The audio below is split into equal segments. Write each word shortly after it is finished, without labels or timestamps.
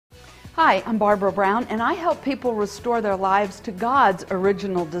Hi, I'm Barbara Brown, and I help people restore their lives to God's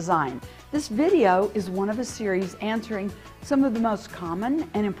original design. This video is one of a series answering some of the most common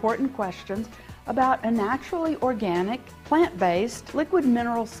and important questions about a naturally organic, plant-based liquid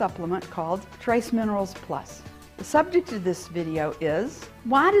mineral supplement called Trace Minerals Plus. The subject of this video is,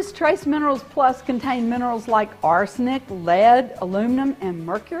 why does Trace Minerals Plus contain minerals like arsenic, lead, aluminum, and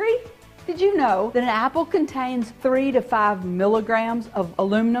mercury? Did you know that an apple contains 3 to 5 milligrams of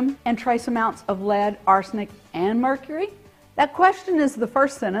aluminum and trace amounts of lead, arsenic, and mercury? That question is the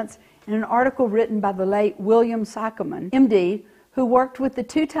first sentence in an article written by the late William Sackerman, MD, who worked with the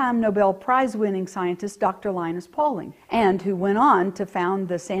 2-time Nobel Prize-winning scientist Dr. Linus Pauling, and who went on to found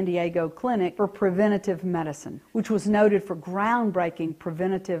the San Diego Clinic for Preventative Medicine, which was noted for groundbreaking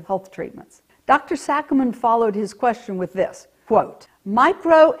preventative health treatments. Dr. Sackerman followed his question with this, quote,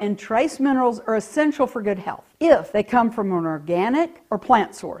 "Micro and trace minerals are essential for good health if they come from an organic or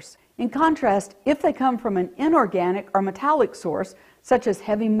plant source. In contrast, if they come from an inorganic or metallic source, such as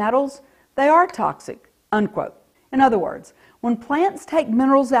heavy metals, they are toxic," unquote. In other words, when plants take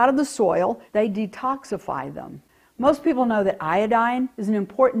minerals out of the soil, they detoxify them. Most people know that iodine is an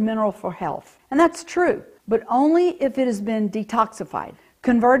important mineral for health, and that's true, but only if it has been detoxified,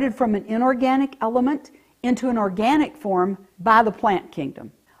 converted from an inorganic element into an organic form by the plant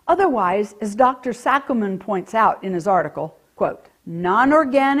kingdom. Otherwise, as Dr. Sackerman points out in his article, quote,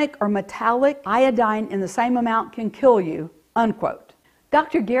 "Non-organic or metallic iodine in the same amount can kill you," unquote.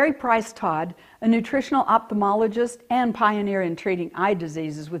 Dr. Gary Price Todd, a nutritional ophthalmologist and pioneer in treating eye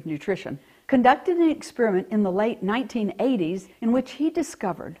diseases with nutrition, conducted an experiment in the late 1980s in which he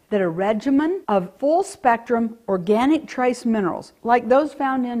discovered that a regimen of full-spectrum organic trace minerals, like those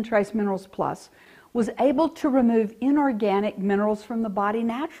found in Trace Minerals Plus, was able to remove inorganic minerals from the body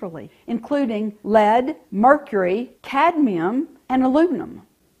naturally, including lead, mercury, cadmium, and aluminum.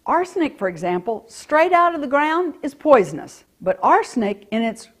 Arsenic, for example, straight out of the ground is poisonous, but arsenic in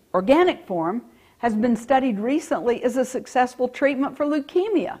its organic form has been studied recently as a successful treatment for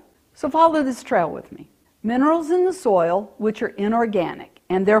leukemia. So follow this trail with me. Minerals in the soil, which are inorganic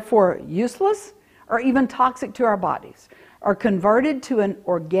and therefore useless or even toxic to our bodies, are converted to an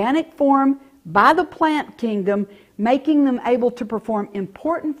organic form by the plant kingdom, making them able to perform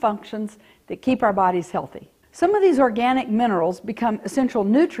important functions that keep our bodies healthy. Some of these organic minerals become essential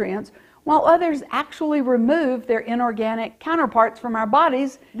nutrients, while others actually remove their inorganic counterparts from our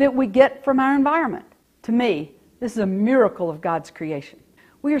bodies that we get from our environment. To me, this is a miracle of God's creation.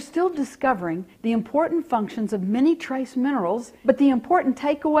 We are still discovering the important functions of many trace minerals, but the important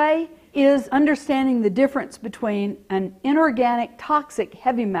takeaway is understanding the difference between an inorganic toxic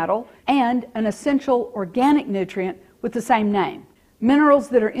heavy metal and an essential organic nutrient with the same name. Minerals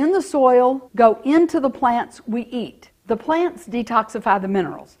that are in the soil go into the plants we eat. The plants detoxify the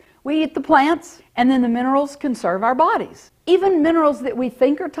minerals. We eat the plants, and then the minerals can serve our bodies. Even minerals that we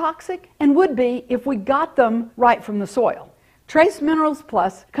think are toxic and would be if we got them right from the soil. Trace Minerals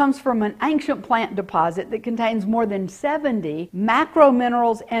Plus comes from an ancient plant deposit that contains more than 70 macro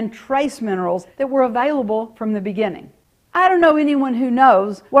minerals and trace minerals that were available from the beginning. I don't know anyone who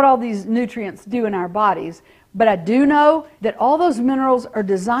knows what all these nutrients do in our bodies, but I do know that all those minerals are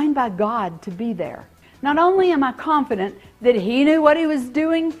designed by God to be there. Not only am I confident that He knew what He was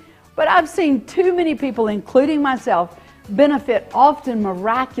doing, but I've seen too many people, including myself, benefit often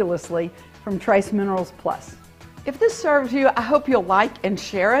miraculously from Trace Minerals Plus. If this serves you, I hope you'll like and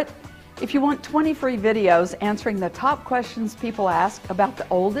share it. If you want 20 free videos answering the top questions people ask about the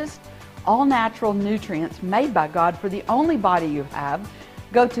oldest, all-natural nutrients made by God for the only body you have,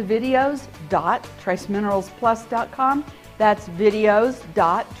 go to videos.tracemineralsplus.com. That's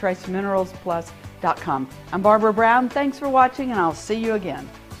videos.tracemineralsplus.com. I'm Barbara Brown. Thanks for watching, and I'll see you again.